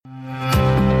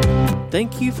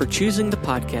Thank you for choosing the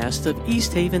podcast of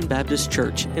East Haven Baptist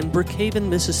Church in Brookhaven,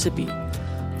 Mississippi.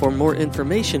 For more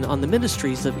information on the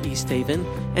ministries of East Haven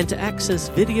and to access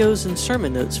videos and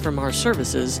sermon notes from our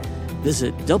services,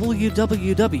 visit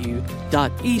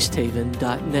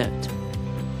www.easthaven.net.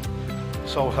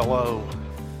 So hello.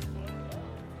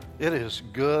 It is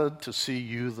good to see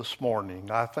you this morning.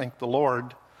 I thank the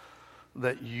Lord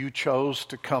that you chose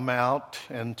to come out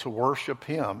and to worship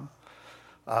Him.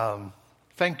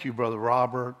 Thank you, Brother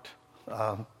Robert.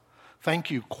 Thank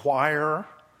you, choir,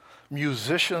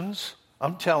 musicians.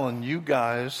 I'm telling you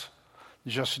guys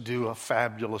just do a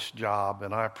fabulous job,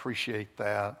 and I appreciate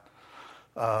that.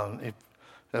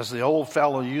 As the old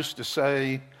fellow used to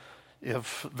say,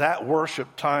 if that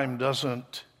worship time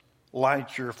doesn't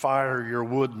light your fire, your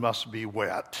wood must be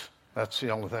wet. That's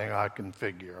the only thing I can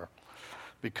figure,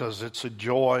 because it's a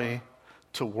joy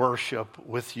to worship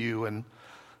with you.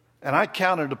 And I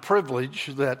count it a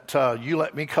privilege that you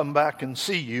let me come back and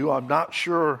see you. I'm not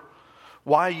sure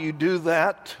why you do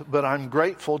that, but I'm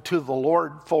grateful to the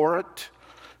Lord for it.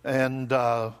 And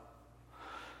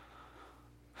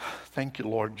thank you,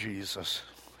 Lord Jesus.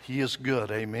 He is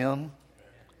good. Amen.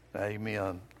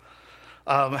 Amen.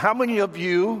 How many of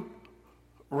you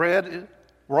read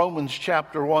Romans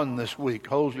chapter 1 this week?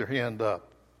 Hold your hand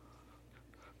up.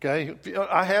 Okay.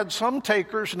 I had some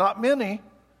takers, not many.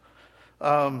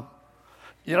 We're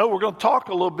going to talk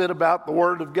a little bit about the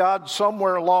Word of God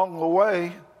somewhere along the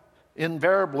way,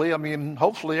 invariably.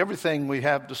 Hopefully everything we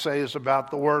have to say is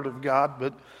about the Word of God,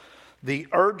 but the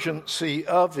urgency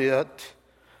of it,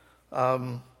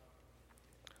 for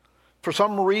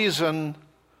some reason,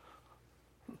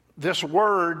 this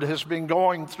word has been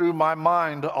going through my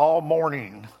mind all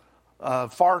morning,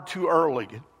 far too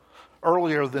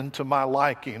earlier than to my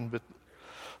liking, but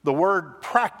the word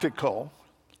practical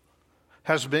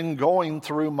has been going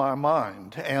through my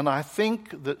mind. And I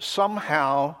think that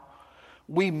somehow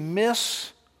we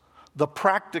miss the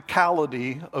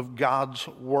practicality of God's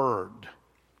Word.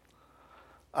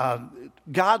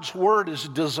 God's Word is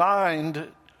designed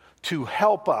to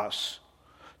help us,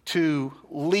 to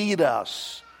lead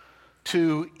us,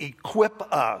 to equip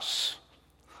us,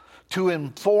 to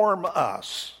inform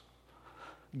us.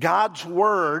 God's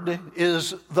Word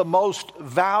is the most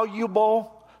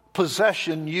valuable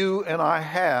possession you and I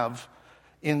have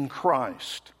in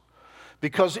Christ,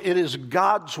 because it is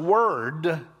God's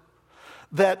Word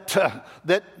that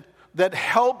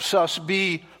helps us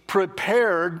be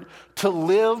prepared to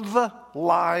live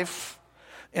life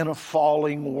in a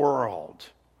falling world.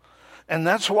 And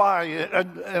that's why,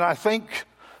 and I think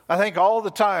all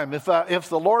the time, if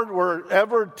the Lord were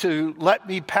ever to let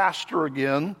me pastor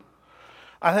again,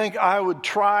 I think I would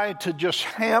try to just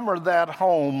hammer that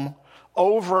home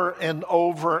over and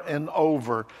over and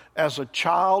over. As a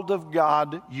child of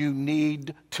God, you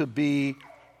need to be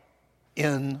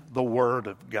in the Word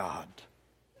of God.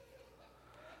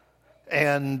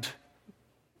 And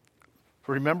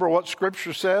remember what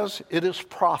Scripture says? It is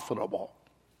profitable.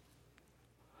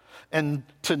 And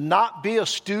to not be a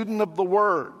student of the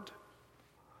Word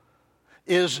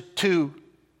is to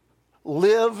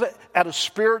live at a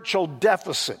spiritual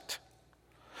deficit,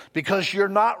 because you're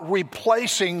not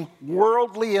replacing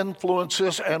worldly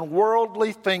influences and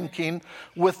worldly thinking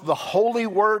with the holy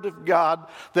Word of God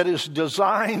that is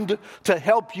designed to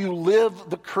help you live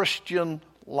the Christian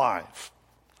life.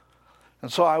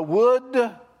 And so I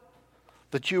would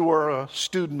that you were a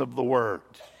student of the Word.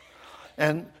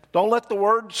 And don't let the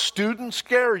word student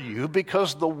scare you,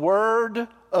 because the Word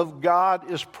of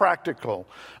God is practical.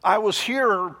 I was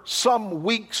here some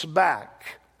weeks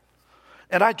back,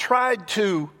 and I tried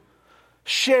to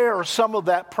share some of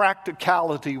that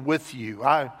practicality with you.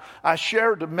 I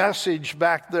shared a message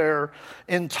back there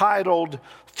entitled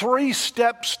 3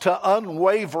 Steps to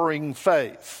Unwavering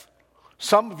Faith.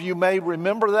 Some of you may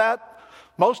remember that.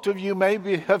 Most of you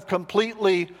maybe have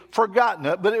completely forgotten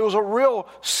it, but it was a real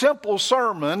simple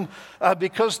sermon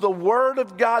because the Word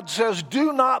of God says,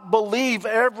 do not believe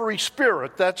every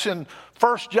spirit. That's in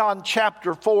 1 John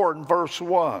chapter 4 and verse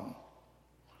 1.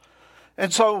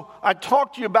 And so I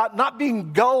talked to you about not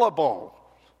being gullible.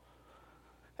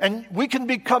 And we can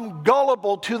become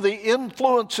gullible to the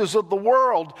influences of the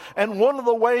world. And one of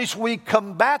the ways we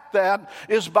combat that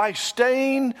is by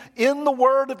staying in the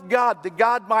Word of God, that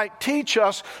God might teach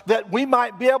us, that we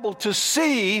might be able to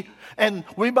see and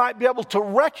we might be able to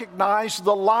recognize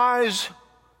the lies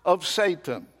of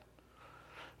Satan.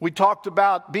 We talked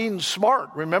about being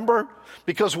smart, remember?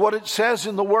 Because what it says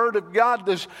in the Word of God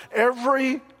is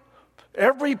every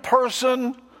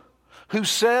person who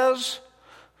says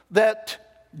that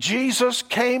Jesus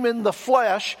came in the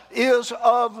flesh is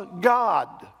of God.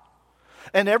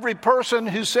 And every person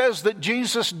who says that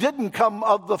Jesus didn't come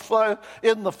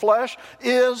in the flesh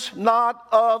is not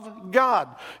of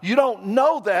God. You don't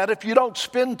know that if you don't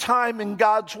spend time in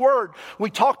God's Word. We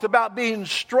talked about being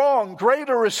strong.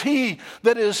 Greater is He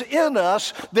that is in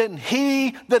us than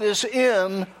he that is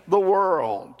in the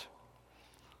world.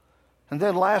 And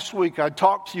then last week I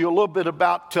talked to you a little bit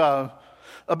about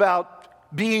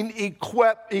being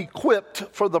equipped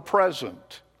for the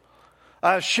present.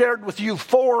 I shared with you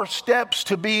 4 steps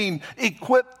to being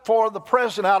equipped for the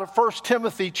present out of 1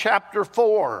 Timothy chapter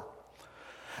 4.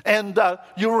 And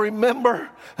you remember,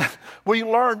 we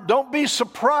learned, don't be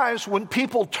surprised when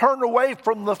people turn away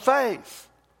from the faith.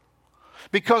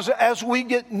 Because as we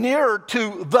get nearer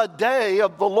to the day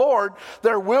of the Lord,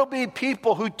 there will be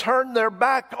people who turn their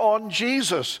back on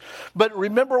Jesus. But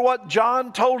remember what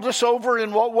John told us over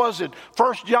in, 1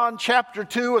 John chapter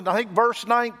 2 and I think verse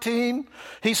 19?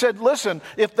 He said, listen,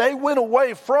 if they went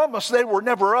away from us, they were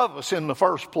never of us in the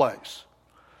first place.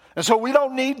 And so we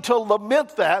don't need to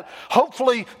lament that.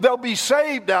 Hopefully they'll be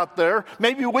saved out there.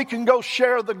 Maybe we can go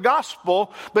share the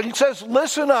gospel. But he says,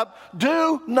 listen up,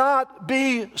 do not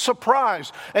be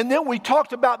surprised. And then we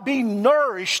talked about being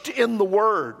nourished in the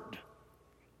Word.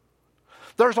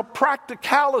 There's a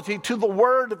practicality to the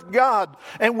Word of God.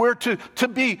 And we're to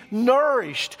be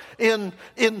nourished in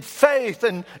faith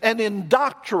and in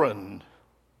doctrine.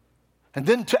 And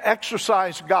then to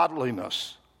exercise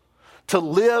godliness. To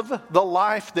live the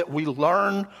life that we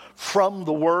learn from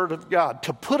the Word of God.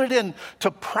 To put it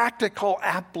into practical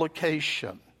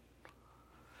application.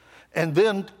 And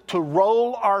then to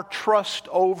roll our trust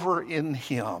over in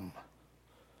Him.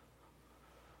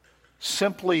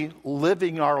 Simply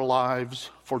living our lives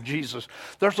for Jesus.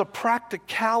 There's a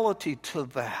practicality to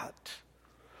that.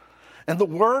 And the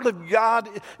Word of God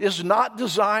is not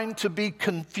designed to be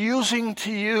confusing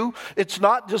to you. It's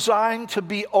not designed to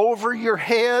be over your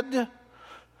head.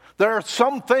 There are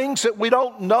some things that we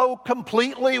don't know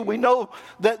completely. We know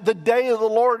that the day of the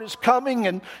Lord is coming,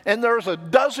 and there's a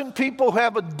dozen people who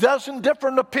have a dozen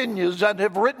different opinions and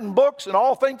have written books and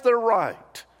all think they're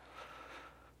right.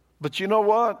 But you know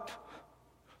what?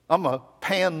 I'm a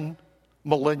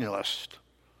pan-millennialist.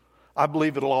 I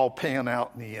believe it'll all pan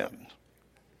out in the end.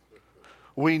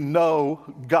 We know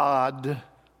God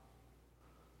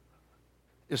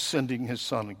is sending His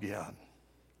Son again.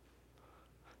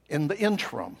 In the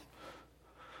interim,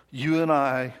 you and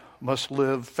I must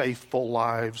live faithful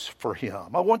lives for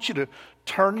Him. I want you to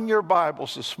turn in your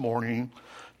Bibles this morning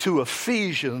to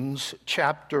Ephesians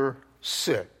chapter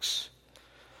 6.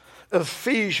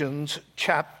 Ephesians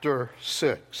chapter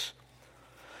 6.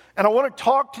 And I want to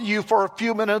talk to you for a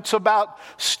few minutes about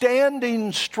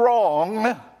standing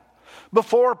strong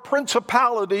before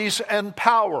principalities and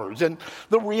powers. And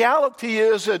the reality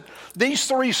is that these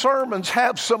 3 sermons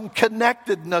have some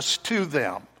connectedness to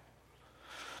them.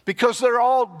 Because they're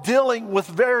all dealing with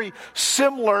very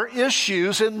similar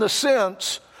issues in the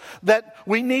sense that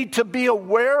we need to be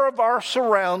aware of our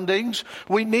surroundings.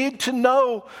 We need to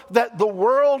know that the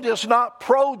world is not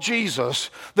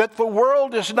pro-Jesus, that the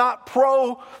world is not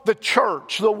pro the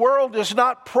church, the world is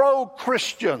not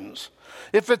pro-Christians.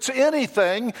 If it's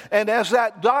anything, and as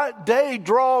that day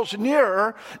draws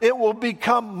nearer, it will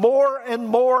become more and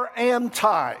more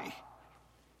anti.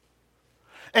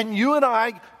 And you and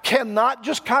I cannot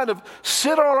just kind of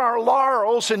sit on our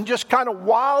laurels and just kind of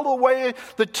while away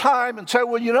the time and say,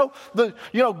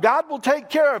 well, God will take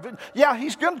care of it. Yeah,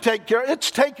 He's going to take care of it.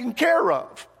 It's taken care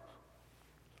of.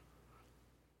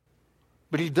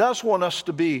 But He does want us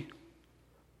to be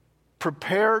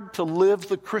prepared to live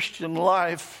the Christian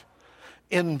life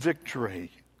in victory.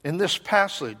 In this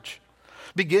passage,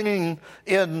 beginning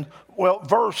in,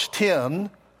 verse 10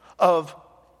 of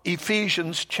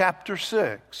Ephesians chapter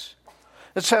 6.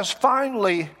 It says,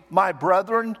 finally, my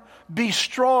brethren, be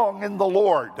strong in the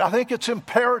Lord. I think it's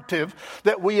imperative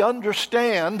that we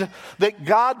understand that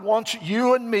God wants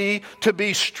you and me to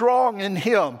be strong in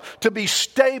Him, to be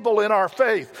stable in our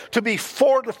faith, to be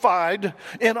fortified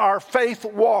in our faith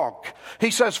walk.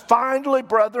 He says, finally,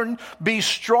 brethren, be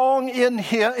strong in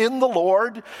Him, in the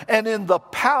Lord, and in the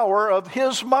power of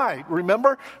His might.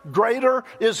 Remember, greater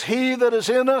is He that is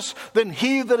in us than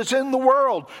he that is in the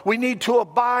world. We need to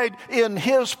abide in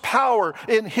His power,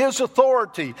 in His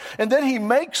authority. And then he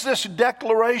makes this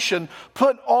declaration,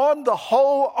 put on the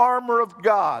whole armor of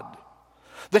God,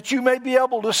 that you may be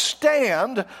able to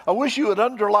stand. I wish you would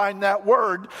underline that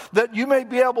word, that you may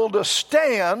be able to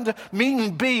stand,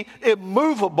 meaning be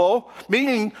immovable,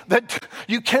 meaning that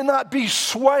you cannot be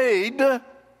swayed,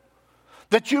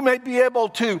 that you may be able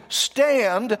to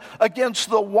stand against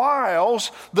the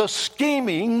wiles, the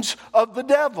schemings of the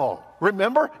devil.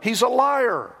 Remember, he's a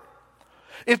liar.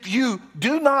 If you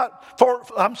do not,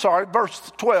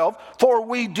 verse 12, for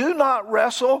we do not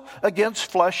wrestle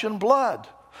against flesh and blood,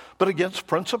 but against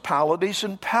principalities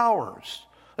and powers,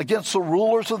 against the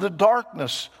rulers of the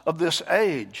darkness of this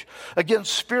age,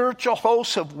 against spiritual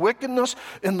hosts of wickedness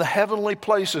in the heavenly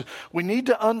places. We need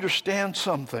to understand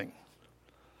something,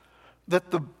 that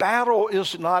the battle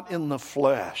is not in the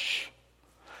flesh.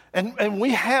 And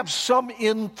we have some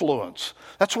influence.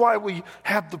 That's why we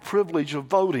have the privilege of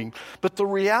voting. But the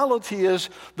reality is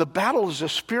the battle is a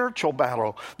spiritual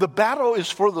battle. The battle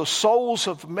is for the souls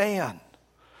of man.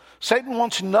 Satan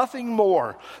wants nothing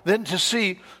more than to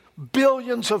see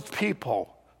billions of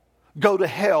people go to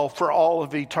hell for all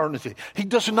of eternity. He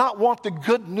does not want the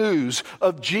good news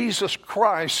of Jesus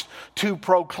Christ to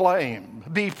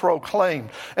be proclaimed.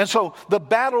 And so the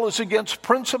battle is against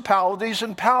principalities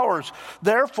and powers.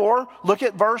 Therefore, look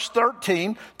at verse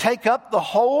 13, take up the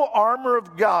whole armor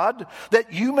of God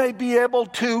that you may be able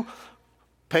to,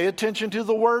 pay attention to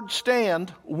the word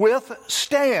stand,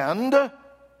 withstand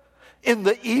in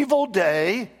the evil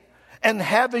day, and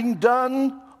having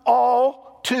done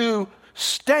all to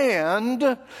stand.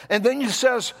 And then he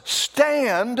says,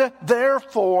 stand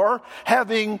therefore,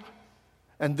 having,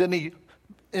 and then he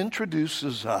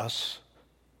introduces us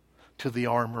to the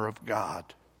armor of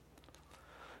God.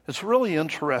 It's really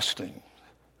interesting.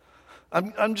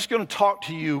 I'm just going to talk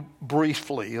to you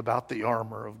briefly about the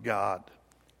armor of God.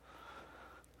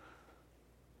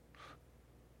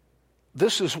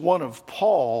 This is one of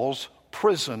Paul's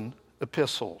prison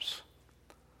epistles.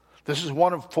 This is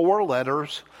one of 4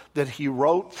 letters that he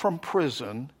wrote from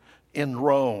prison in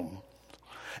Rome.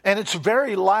 And it's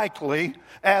very likely,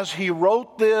 as he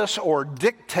wrote this or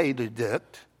dictated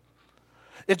it,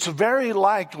 it's very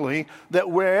likely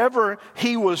that wherever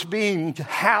he was being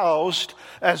housed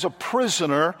as a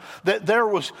prisoner, that there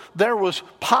was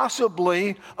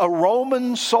possibly a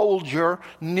Roman soldier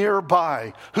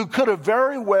nearby who could have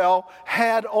very well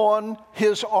had on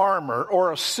his armor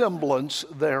or a semblance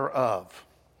thereof.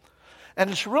 And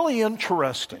it's really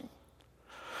interesting,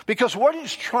 because what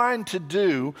he's trying to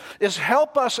do is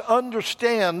help us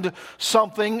understand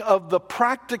something of the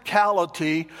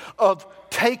practicality of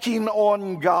taking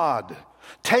on God,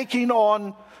 taking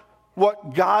on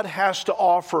what God has to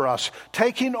offer us,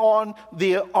 taking on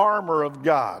the armor of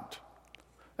God.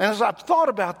 And as I've thought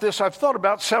about this, I've thought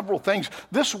about several things.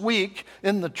 This week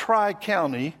in the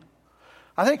Tri-County,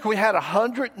 I think we had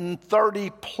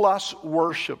 130 plus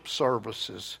worship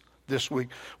services this week.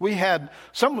 We had,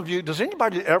 some of you, does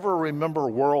anybody ever remember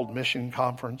World Mission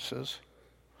Conferences?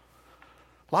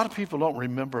 A lot of people don't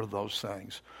remember those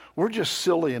things. We're just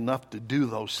silly enough to do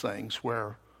those things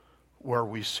where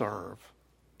we serve.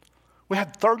 We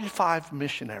had 35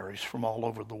 missionaries from all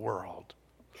over the world.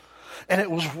 And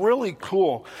it was really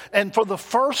cool. And for the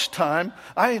first time,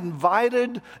 I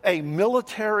invited a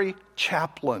military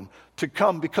chaplain to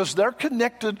come because they're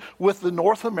connected with the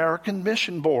North American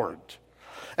Mission Board.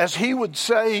 As he would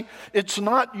say, it's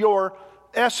not your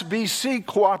SBC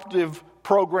cooperative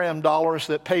program dollars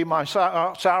that pay my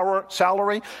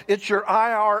salary. It's your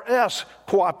IRS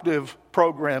cooperative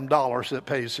program dollars that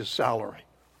pays his salary.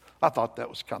 I thought that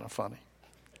was kind of funny.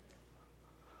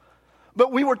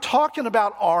 But we were talking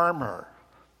about armor.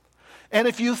 And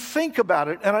if you think about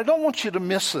it, and I don't want you to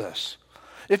miss this,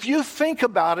 if you think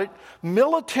about it,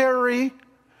 military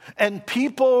and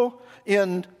people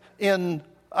in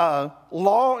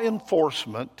law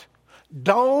enforcement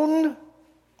don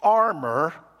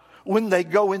armor when they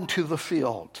go into the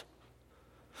field.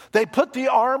 They put the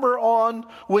armor on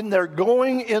when they're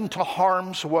going into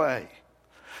harm's way.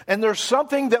 And there's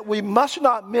something that we must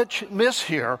not miss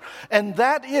here, and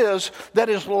that is that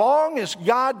as long as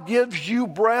God gives you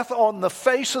breath on the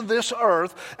face of this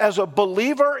earth as a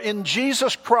believer in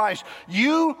Jesus Christ,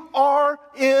 you are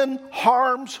in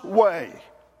harm's way.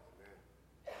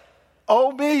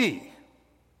 Oh me.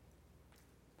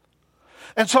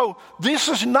 And so this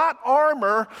is not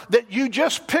armor that you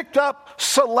just picked up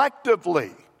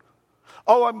selectively.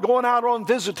 Oh, I'm going out on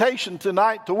visitation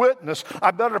tonight to witness.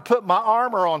 I better put my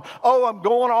armor on. Oh, I'm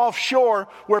going offshore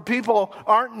where people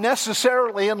aren't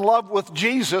necessarily in love with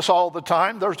Jesus all the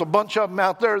time. There's a bunch of them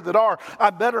out there that are. I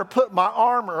better put my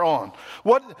armor on.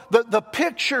 What the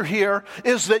picture here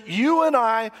is that you and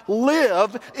I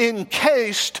live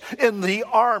encased in the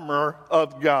armor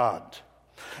of God.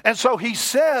 And so he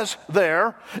says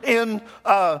there in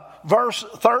verse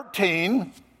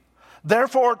 13,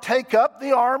 Therefore, take up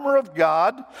the armor of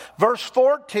God. Verse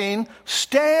 14,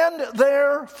 stand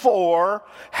therefore,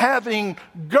 having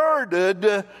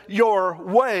girded your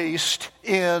waist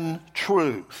in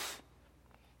truth.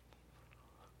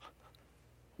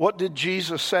 What did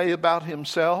Jesus say about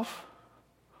himself?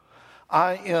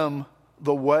 I am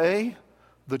the way,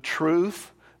 the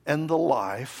truth, and the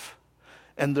life,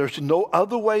 and there's no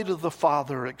other way to the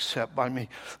Father except by me.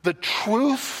 The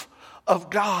truth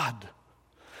of God.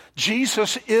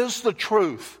 Jesus is the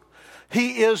truth.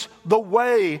 He is the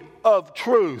way of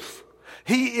truth.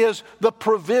 He is the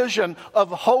provision of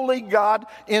holy God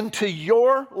into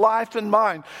your life and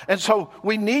mine. And so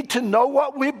we need to know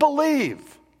what we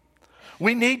believe.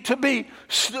 We need to be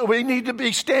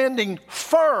standing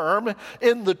firm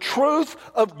in the truth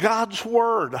of God's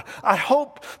Word. I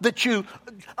hope that you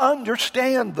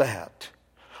understand that.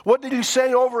 What did he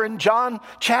say over in John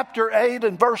chapter 8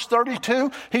 and verse 32?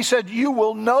 He said, you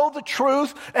will know the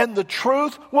truth, and the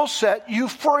truth will set you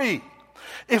free.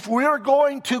 If we're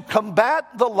going to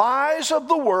combat the lies of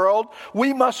the world,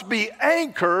 we must be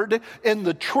anchored in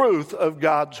the truth of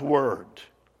God's Word.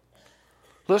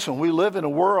 Listen, we live in a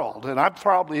world, and I've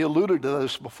probably alluded to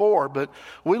this before, but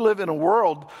we live in a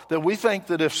world that we think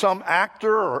that if some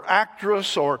actor or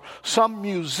actress or some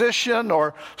musician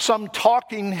or some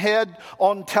talking head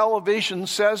on television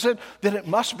says it, then it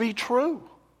must be true.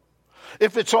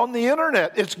 If it's on the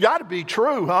internet, it's got to be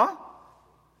true, huh?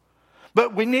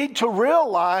 But we need to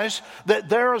realize that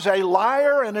there is a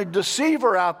liar and a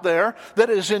deceiver out there that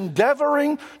is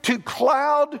endeavoring to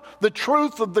cloud the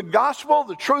truth of the gospel,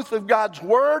 the truth of God's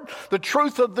Word, the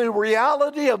truth of the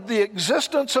reality of the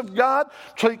existence of God,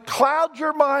 to cloud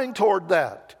your mind toward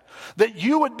that. That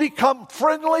you would become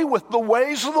friendly with the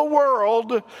ways of the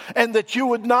world and that you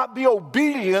would not be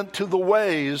obedient to the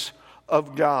ways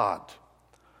of God.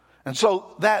 And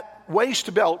so that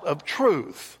waist belt of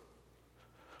truth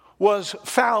was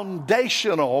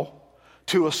foundational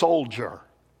to a soldier.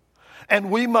 And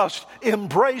we must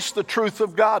embrace the truth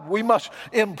of God. We must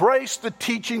embrace the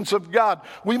teachings of God.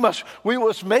 We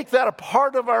must make that a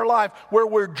part of our life where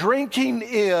we're drinking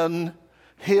in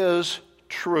His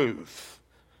truth.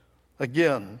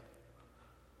 Again,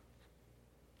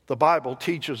 the Bible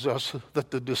teaches us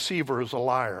that the deceiver is a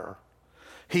liar.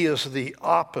 He is the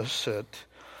opposite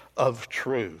of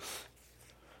truth.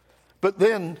 But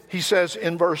then he says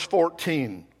in verse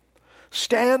 14,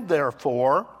 stand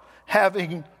therefore,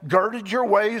 having girded your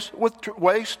waist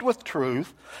with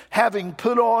truth, having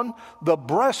put on the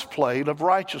breastplate of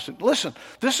righteousness. Listen,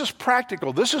 this is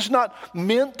practical. This is not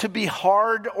meant to be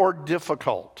hard or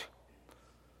difficult.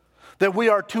 That we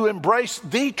are to embrace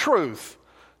the truth,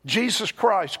 Jesus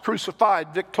Christ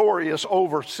crucified, victorious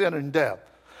over sin and death.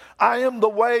 I am the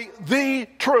way, the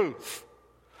truth.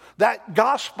 That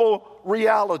gospel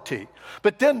reality.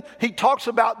 But then he talks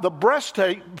about the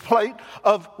breastplate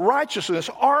of righteousness,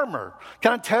 armor.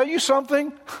 Can I tell you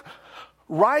something?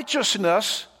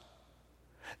 Righteousness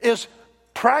is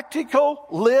practical,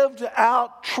 lived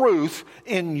out truth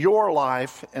in your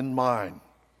life and mine.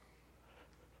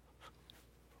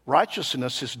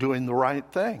 Righteousness is doing the right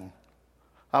thing.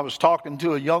 I was talking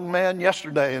to a young man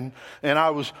yesterday, and I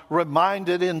was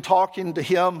reminded in talking to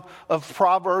him of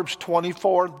Proverbs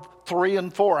 24, 3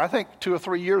 and 4. I think 2 or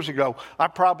 3 years ago, I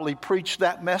probably preached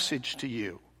that message to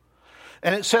you.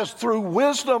 And it says, through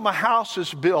wisdom a house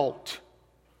is built,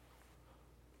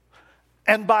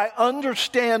 and by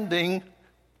understanding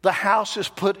the house is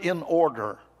put in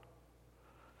order.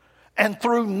 And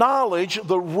through knowledge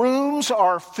the rooms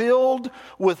are filled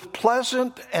with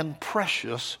pleasant and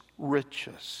precious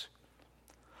riches.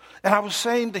 And I was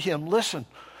saying to him, listen,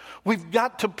 we've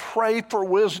got to pray for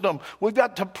wisdom. We've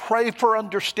got to pray for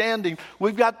understanding.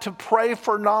 We've got to pray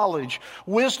for knowledge.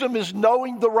 Wisdom is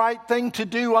knowing the right thing to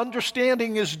do.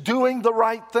 Understanding is doing the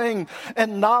right thing.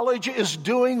 And knowledge is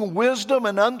doing wisdom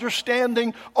and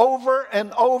understanding over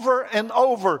and over and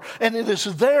over. And it is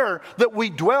there that we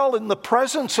dwell in the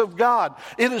presence of God.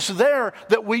 It is there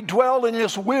that we dwell in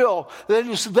His will. It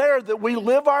is there that we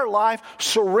live our life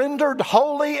surrendered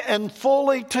wholly and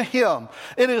fully to Him.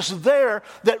 It is there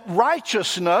that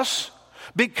righteousness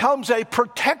becomes a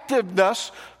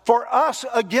protectiveness for us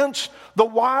against the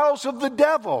wiles of the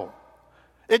devil.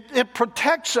 It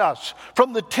protects us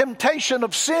from the temptation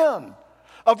of sin,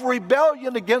 of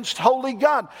rebellion against holy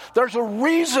God. There's a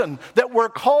reason that we're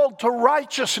called to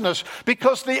righteousness,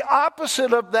 because the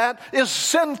opposite of that is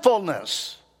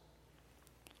sinfulness.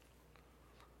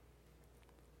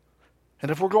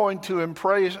 And if we're going to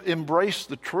embrace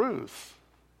the truth,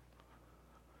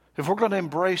 if we're going to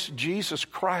embrace Jesus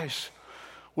Christ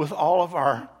with all of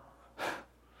our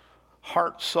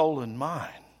heart, soul, and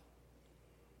mind,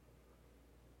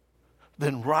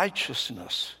 then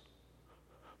righteousness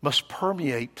must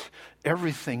permeate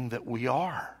everything that we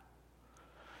are.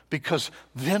 Because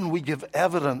then we give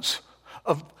evidence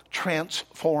of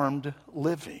transformed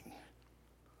living.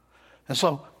 And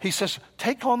so he says,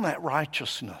 take on that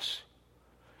righteousness.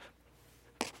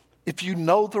 If you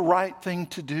know the right thing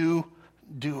to do,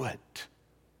 do it.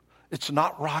 It's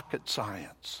not rocket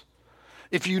science.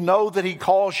 If you know that he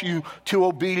calls you to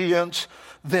obedience,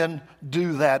 then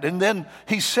do that. And then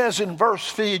he says in verse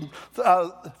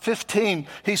 15,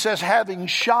 he says, having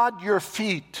shod your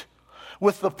feet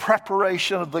with the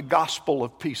preparation of the gospel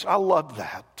of peace. I love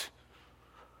that.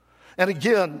 And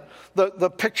again, the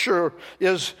picture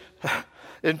is,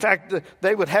 in fact,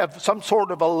 they would have some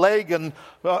sort of a legging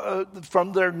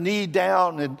from their knee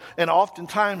down, and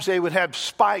oftentimes they would have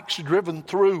spikes driven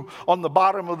through on the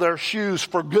bottom of their shoes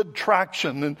for good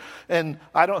traction. And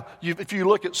if you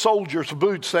look at soldiers'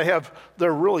 boots, they're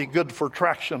really good for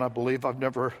traction, I believe.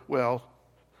 The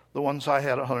ones I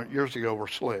had 100 years ago were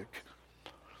slick.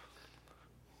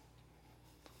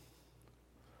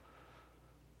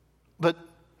 But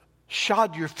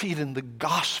shod your feet in the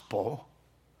gospel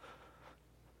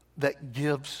that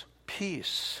gives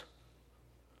peace.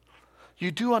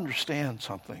 You do understand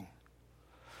something,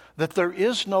 that there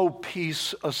is no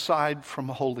peace aside from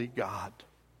holy God.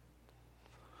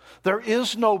 There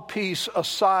is no peace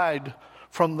aside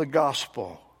from the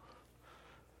gospel.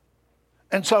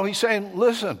 And so he's saying,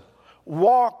 listen,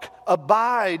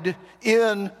 abide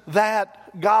in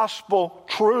that gospel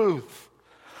truth.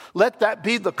 Let that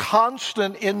be the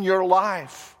constant in your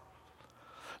life.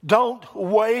 Don't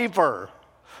waver.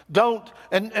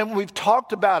 And we've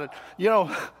talked about it.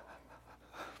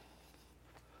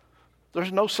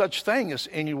 There's no such thing as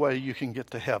any way you can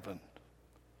get to heaven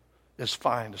is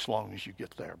fine as long as you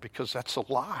get there, because that's a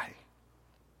lie.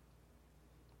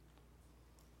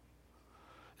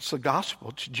 It's the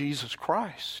gospel. It's Jesus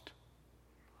Christ.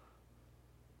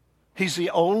 He's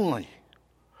the only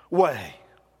way.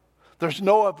 There's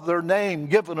no other name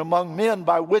given among men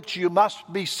by which you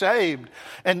must be saved.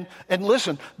 And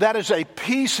listen, that is a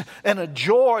peace and a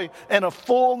joy and a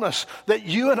fullness that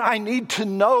you and I need to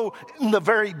know in the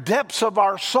very depths of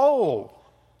our soul.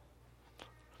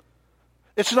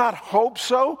 It's not hope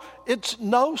so, it's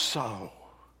know so.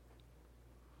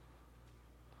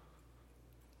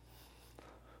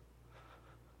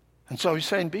 And so he's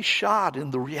saying, be shod in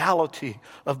the reality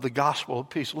of the gospel of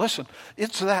peace. Listen,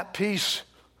 it's that peace.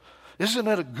 Isn't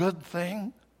it a good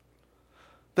thing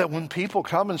that when people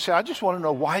come and say, I just want to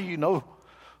know why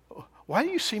do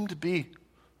you seem to be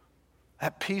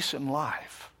at peace in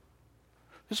life?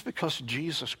 It's because of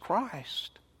Jesus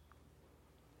Christ.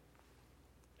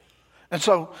 And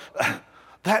so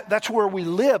that's where we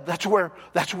live. That's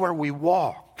where we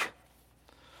walk.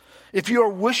 If you are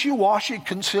wishy-washy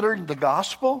considering the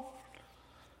gospel,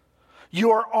 you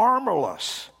are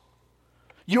armorless.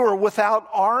 You are without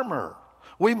armor.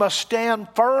 We must stand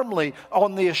firmly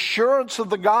on the assurance of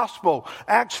the gospel.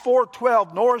 Acts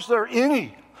 4:12, nor is there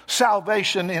any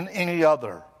salvation in any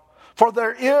other. For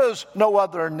there is no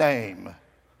other name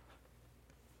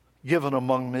given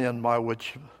among men by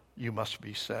which you must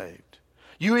be saved.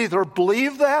 You either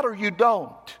believe that or you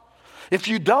don't. If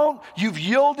you don't, you've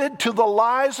yielded to the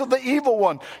lies of the evil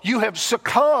one. You have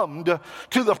succumbed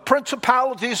to the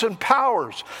principalities and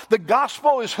powers. The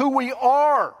gospel is who we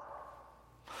are.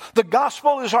 The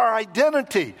gospel is our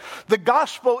identity. The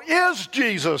gospel is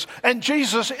Jesus, and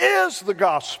Jesus is the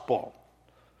gospel.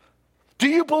 Do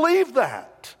you believe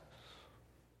that?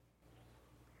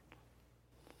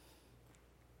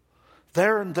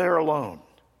 There and there alone,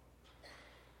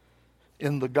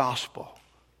 in the gospel,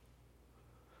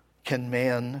 can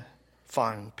man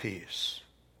find peace.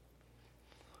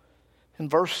 In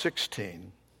verse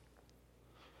 16,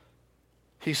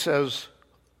 he says,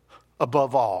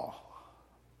 above all.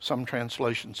 Some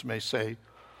translations may say,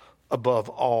 above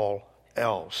all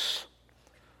else.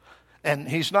 And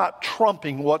he's not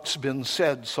trumping what's been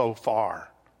said so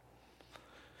far.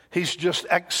 He's just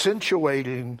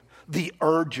accentuating the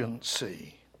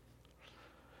urgency.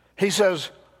 He says,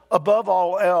 above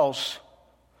all else,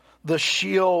 the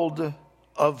shield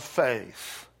of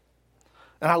faith.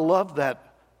 And I love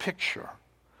that picture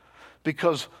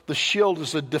because the shield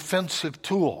is a defensive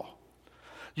tool.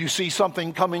 You see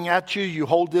something coming at you, you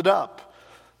hold it up.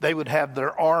 They would have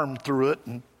their arm through it.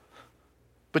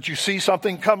 But you see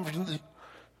something come,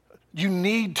 you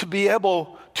need to be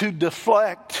able to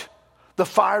deflect the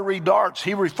fiery darts.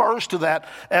 He refers to that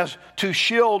as to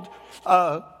shield,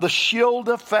 the shield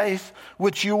of faith,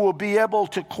 which you will be able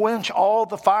to quench all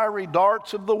the fiery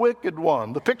darts of the wicked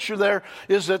one. The picture there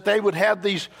is that they would have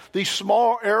these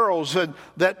small arrows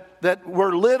that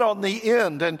were lit on the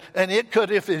end, and it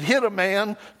could, if it hit a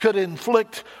man, could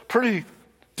inflict pretty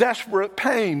desperate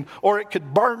pain, or it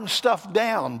could burn stuff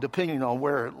down depending on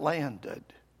where it landed.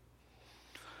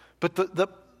 But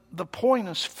the point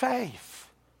is faith.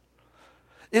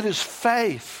 It is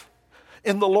faith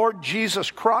in the Lord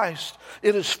Jesus Christ.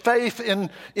 It is faith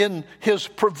in His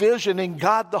provision, in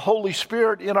God the Holy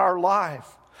Spirit in our life.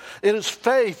 It is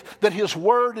faith that His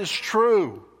Word is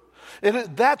true.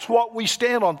 That's what we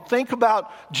stand on. Think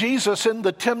about Jesus in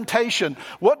the temptation.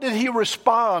 What did He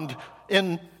respond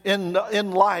in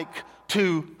like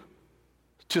to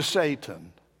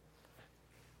Satan?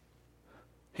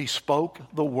 He spoke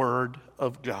the Word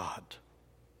of God.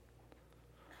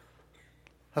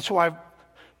 That's why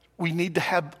we need to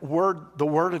have the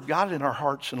Word of God in our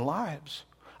hearts and lives.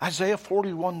 Isaiah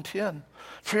 41:10.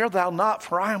 Fear thou not,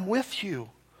 for I am with you.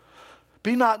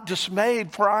 Be not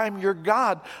dismayed, for I am your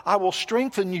God. I will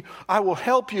strengthen you. I will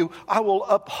help you. I will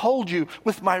uphold you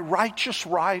with my righteous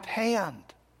right hand.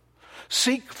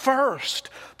 Seek first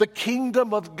the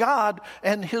kingdom of God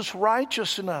and His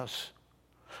righteousness.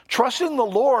 Trust in the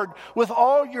Lord with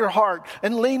all your heart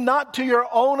and lean not to your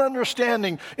own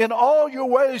understanding. In all your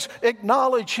ways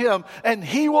acknowledge Him and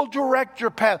He will direct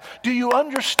your path. Do you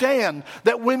understand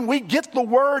that when we get the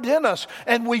Word in us,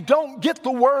 and we don't get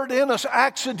the Word in us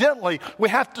accidentally, we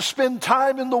have to spend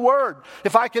time in the Word?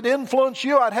 If I could influence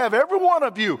you, I'd have every one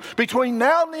of you between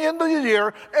now and the end of the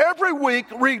year, every week,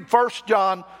 read 1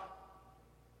 John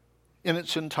in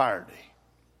its entirety.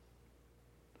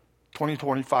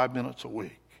 25 minutes a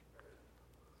week.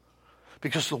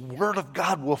 Because the Word of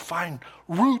God will find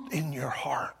root in your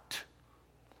heart.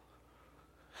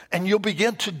 And you'll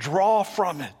begin to draw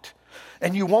from it.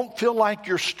 And you won't feel like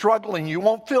you're struggling. You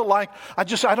won't feel like, I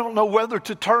don't know whether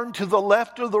to turn to the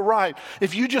left or the right.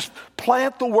 If you just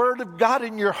plant the Word of God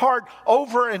in your heart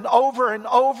over and over and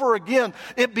over again,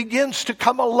 it begins to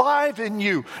come alive in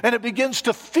you. And it begins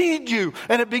to feed you.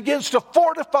 And it begins to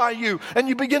fortify you. And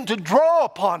you begin to draw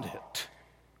upon it.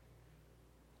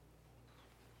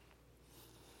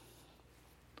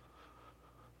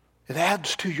 It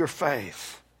adds to your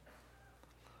faith.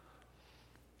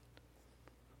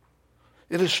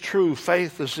 It is true,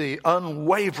 faith is the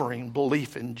unwavering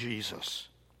belief in Jesus.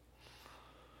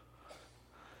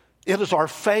 It is our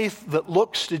faith that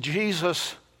looks to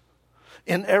Jesus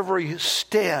in every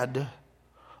stead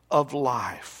of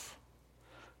life.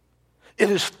 It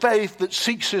is faith that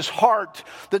seeks His heart,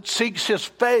 that seeks His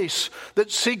face,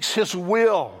 that seeks His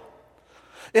will.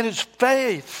 It is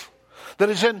faith that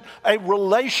is in a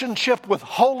relationship with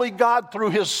holy God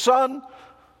through His Son.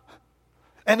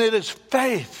 And it is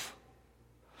faith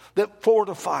that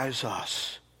fortifies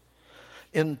us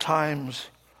in times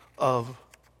of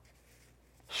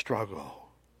struggle.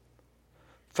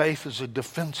 Faith is a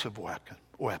defensive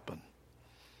weapon.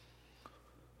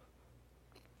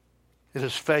 It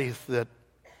is faith that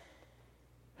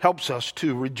helps us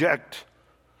to reject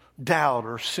doubt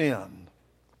or sin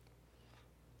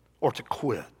or to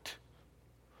quit.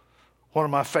 One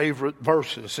of my favorite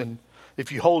verses, and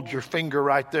if you hold your finger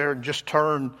right there and just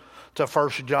turn to 1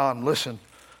 John, listen,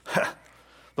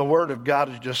 the Word of God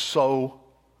is just so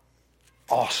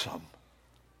awesome.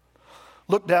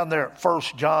 Look down there at 1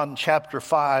 John chapter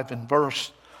 5 and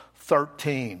verse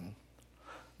 13.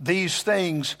 These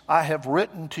things I have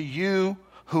written to you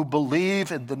who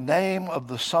believe in the name of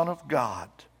the Son of God,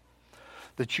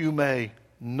 that you may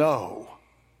know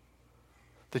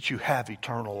that you have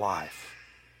eternal life,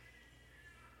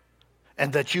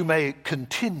 and that you may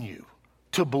continue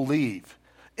to believe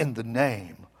in the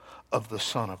name of the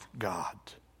Son of God.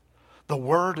 The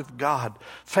Word of God.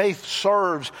 Faith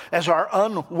serves as our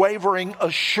unwavering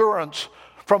assurance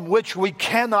from which we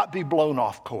cannot be blown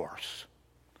off course.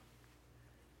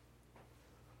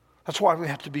 That's why we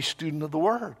have to be student of the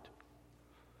Word.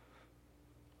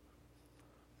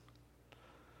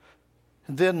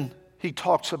 And then he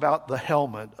talks about the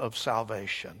helmet of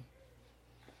salvation.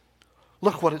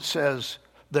 Look what it says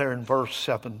there in verse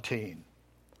 17.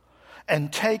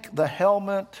 And take the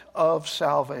helmet of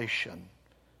salvation,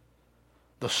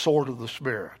 the sword of the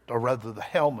Spirit, or rather the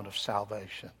helmet of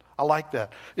salvation. I like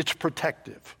that. It's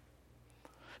protective.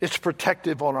 It's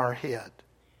protective on our head.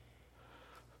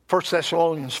 1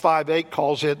 Thessalonians 5:8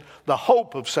 calls it the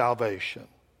hope of salvation.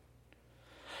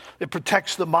 It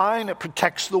protects the mind, it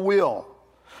protects the will.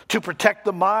 To protect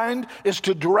the mind is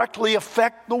to directly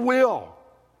affect the will.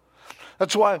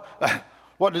 That's why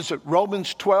what is it,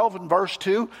 Romans 12 and verse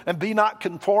 2, and be not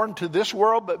conformed to this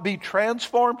world, but be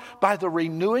transformed by the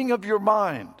renewing of your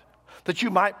mind, that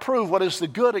you might prove what is the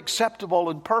good,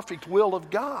 acceptable, and perfect will of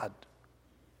God.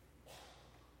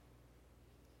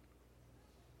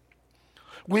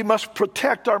 We must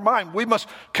protect our mind. We must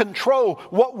control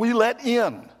what we let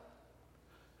in.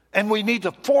 And we need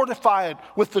to fortify it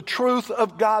with the truth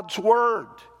of God's Word.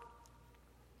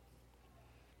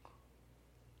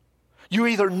 You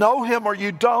either know Him or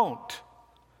you don't.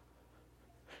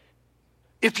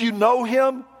 If you know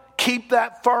Him, keep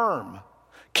that firm.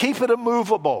 Keep it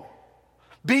immovable.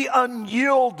 Be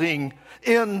unyielding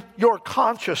in your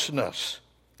consciousness.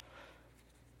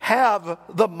 Have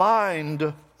the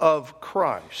mind of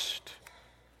Christ.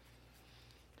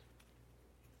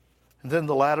 And then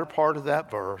the latter part of that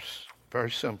verse,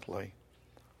 very simply,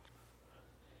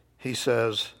 he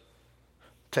says,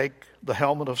 take the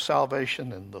helmet of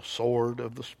salvation and the sword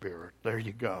of the Spirit. There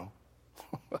you go.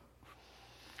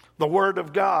 The Word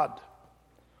of God.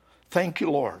 Thank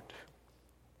you, Lord.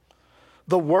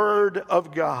 The Word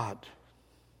of God.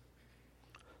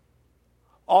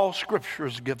 All Scripture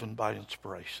is given by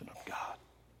inspiration of God.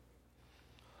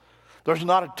 There's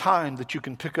not a time that you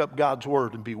can pick up God's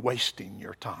Word and be wasting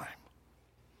your time.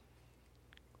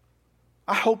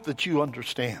 I hope that you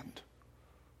understand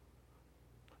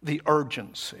the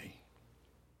urgency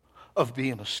of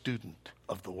being a student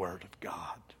of the Word of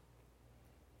God.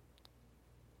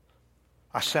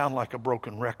 I sound like a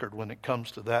broken record when it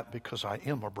comes to that because I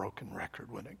am a broken record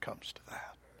when it comes to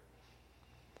that.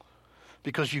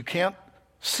 Because you can't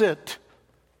sit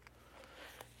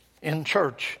in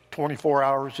church 24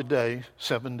 hours a day,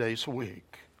 7 days a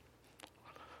week.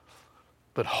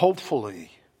 But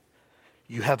hopefully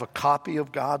you have a copy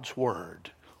of God's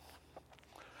Word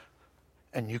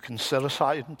and you can set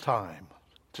aside time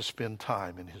to spend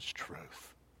time in His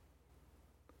truth.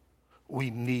 We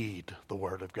need the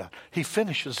Word of God. He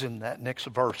finishes in that next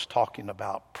verse talking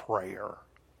about prayer.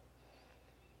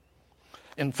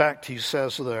 In fact, he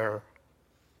says there,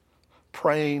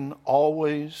 praying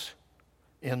always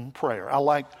in prayer. I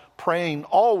like praying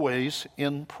always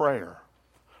in prayer.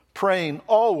 Praying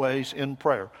always in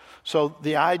prayer. So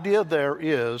the idea there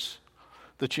is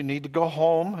that you need to go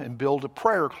home and build a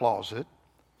prayer closet,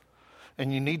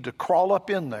 and you need to crawl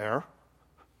up in there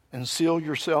and seal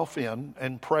yourself in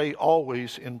and pray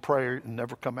always in prayer and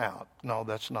never come out. No,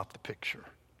 that's not the picture.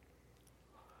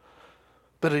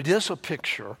 But it is a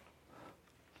picture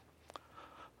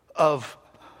of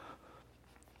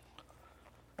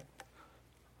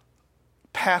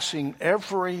passing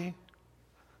every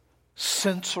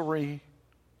sensory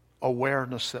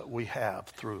awareness that we have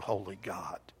through Holy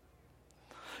God.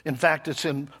 In fact, it's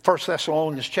in 1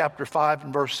 Thessalonians chapter 5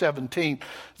 and verse 17.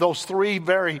 Those three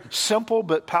very simple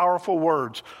but powerful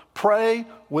words. Pray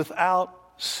without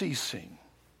ceasing.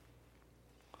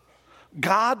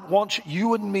 God wants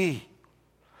you and me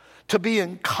to be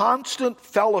in constant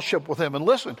fellowship with Him. And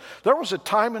listen, there was a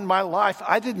time in my life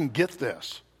I didn't get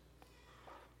this.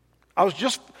 I was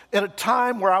just in a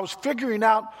time where I was figuring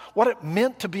out what it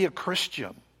meant to be a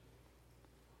Christian.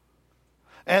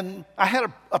 And I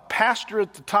had a pastor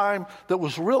at the time that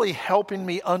was really helping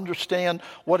me understand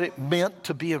what it meant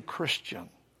to be a Christian.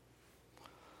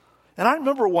 And I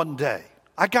remember one day,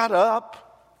 I got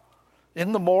up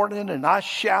in the morning and I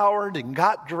showered and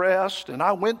got dressed and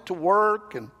I went to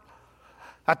work and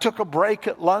I took a break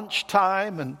at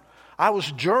lunchtime and I was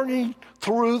journeying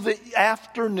through the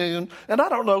afternoon, and I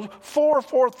don't know,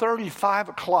 4:30, 5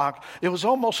 o'clock, it was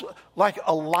almost like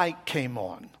a light came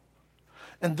on.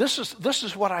 And this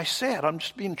is what I said. I'm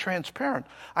just being transparent.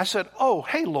 I said, oh,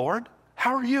 hey, Lord,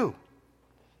 how are you?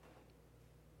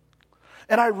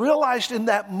 And I realized in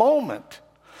that moment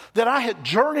that I had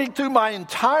journeyed through my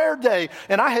entire day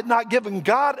and I had not given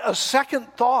God a second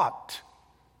thought.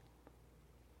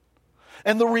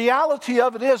 And the reality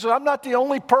of it is that I'm not the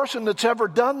only person that's ever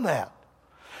done that.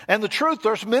 And the truth,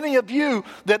 there's many of you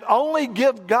that only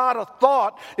give God a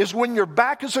thought is when your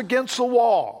back is against the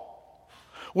wall,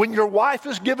 when your wife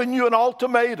is giving you an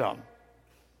ultimatum.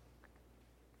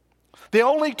 The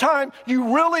only time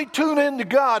you really tune into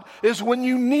God is when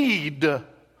you need.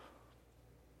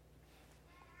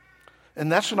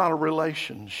 And that's not a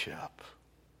relationship.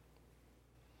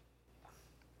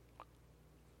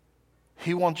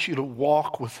 He wants you to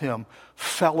walk with Him,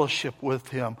 fellowship with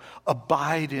Him,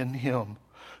 abide in Him,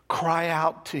 cry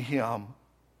out to Him.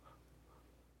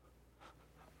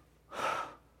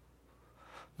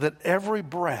 That every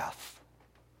breath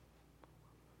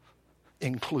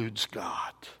includes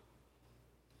God.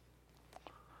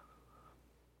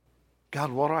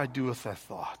 God, what do I do with that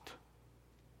thought?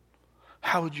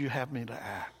 How would you have me to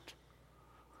act?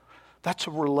 That's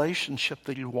a relationship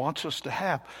that he wants us to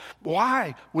have.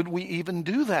 Why would we even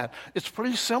do that? It's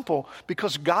pretty simple.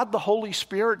 Because God the Holy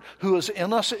Spirit who is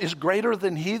in us is greater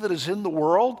than he that is in the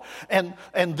world. And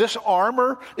this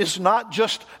armor is not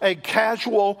just a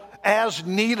casual,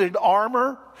 as-needed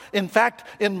armor. In fact,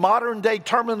 in modern day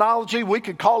terminology, we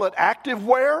could call it active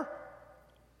wear.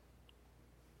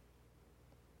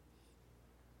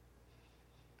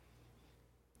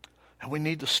 And we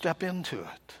need to step into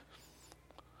it.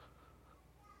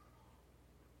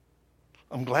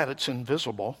 I'm glad it's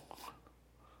invisible,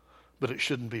 but it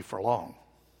shouldn't be for long,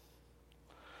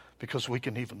 because we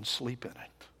can even sleep in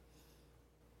it.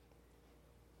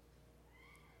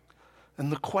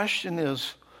 And the question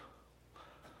is,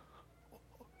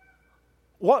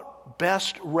 what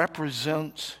best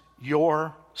represents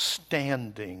your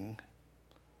standing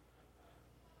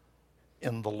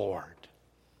in the Lord?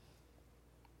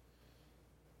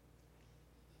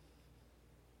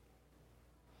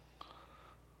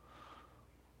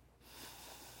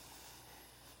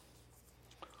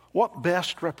 What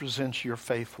best represents your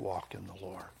faith walk in the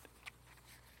Lord?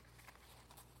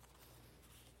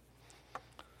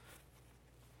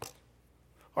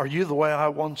 Are you the way I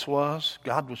once was?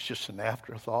 God was just an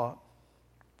afterthought.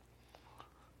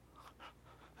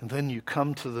 And then you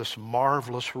come to this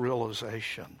marvelous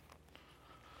realization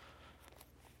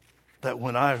that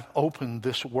when I've opened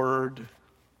this word,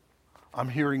 I'm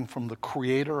hearing from the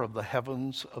creator of the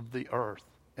heavens, of the earth,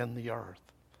 and the earth,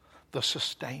 the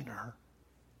sustainer.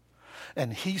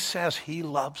 And he says he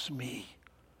loves me.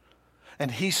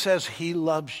 And he says he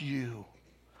loves you.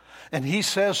 And he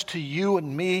says to you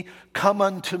and me, come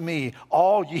unto me,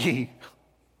 all ye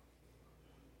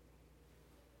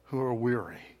who are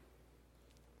weary,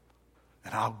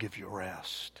 and I'll give you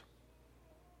rest.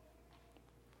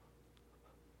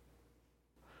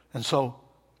 And so,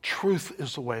 truth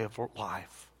is a way of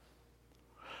life.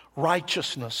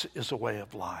 Righteousness is a way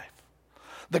of life.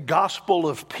 The gospel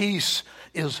of peace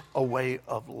is a way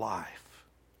of life.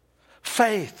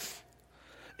 Faith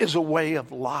is a way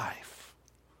of life.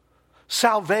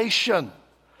 Salvation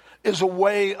is a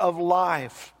way of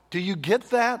life. Do you get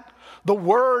that? The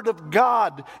Word of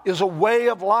God is a way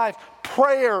of life.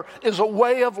 Prayer is a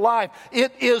way of life.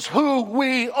 It is who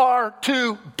we are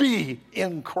to be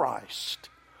in Christ.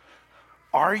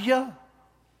 Are you?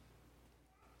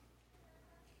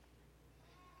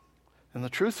 And the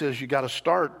truth is, you got to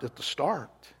start at the start.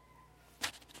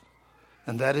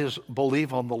 And that is,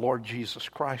 believe on the Lord Jesus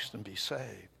Christ and be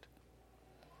saved.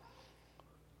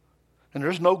 And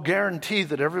there's no guarantee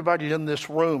that everybody in this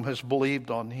room has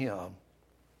believed on him.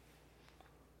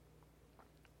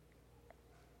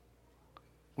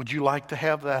 Would you like to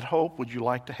have that hope? Would you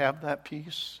like to have that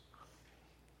peace?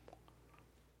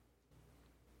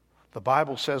 The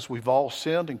Bible says we've all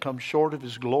sinned and come short of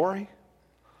his glory.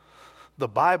 The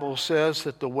Bible says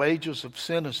that the wages of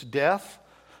sin is death.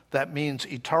 That means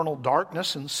eternal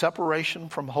darkness and separation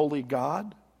from holy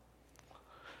God.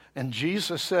 And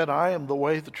Jesus said, I am the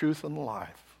way, the truth, and the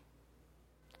life.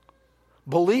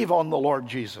 Believe on the Lord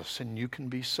Jesus and you can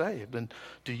be saved. And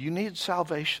do you need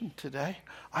salvation today?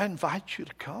 I invite you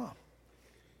to come.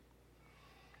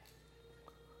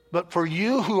 But for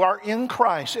you who are in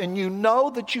Christ and you know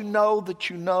that you know that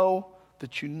you know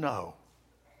that you know,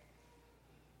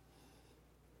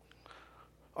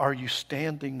 are you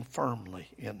standing firmly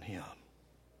in him?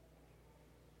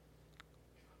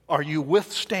 Are you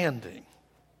withstanding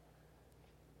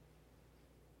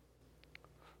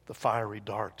the fiery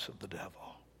darts of the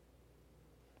devil?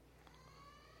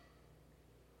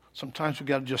 Sometimes we've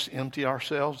got to just empty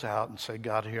ourselves out and say,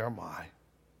 God, here am I.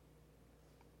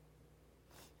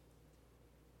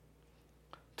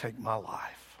 Take my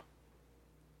life.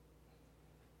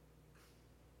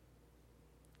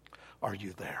 Are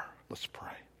you there? Let's pray.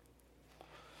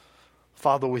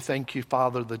 Father, we thank you,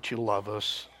 Father, that you love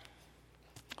us.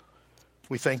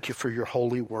 We thank you for your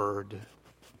holy word.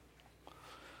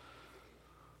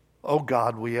 Oh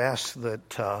God, we ask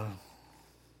that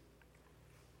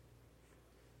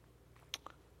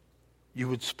you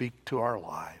would speak to our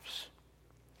lives.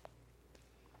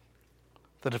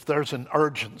 That if there's an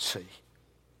urgency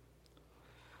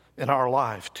in our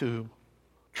life to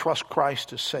trust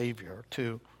Christ as Savior,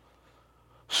 to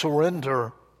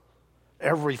surrender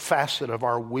every facet of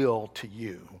our will to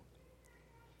you,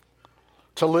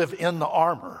 to live in the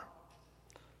armor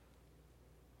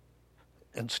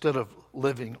instead of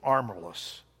living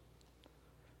armorless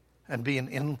and being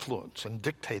influenced and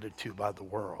dictated to by the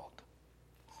world.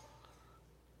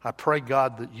 I pray,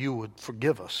 God, that you would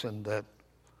forgive us and that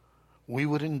we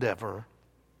would endeavor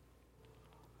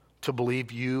to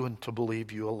believe you and to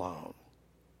believe you alone.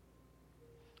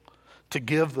 To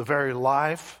give the very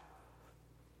life,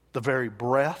 the very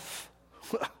breath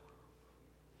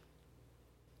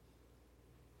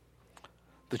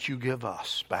that you give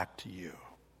us back to you.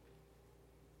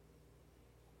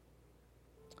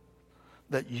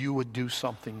 That you would do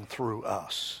something through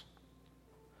us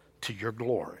to your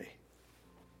glory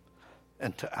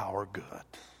and to our good.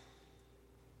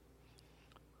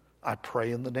 I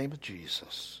pray in the name of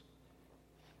Jesus.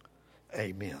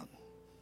 Amen.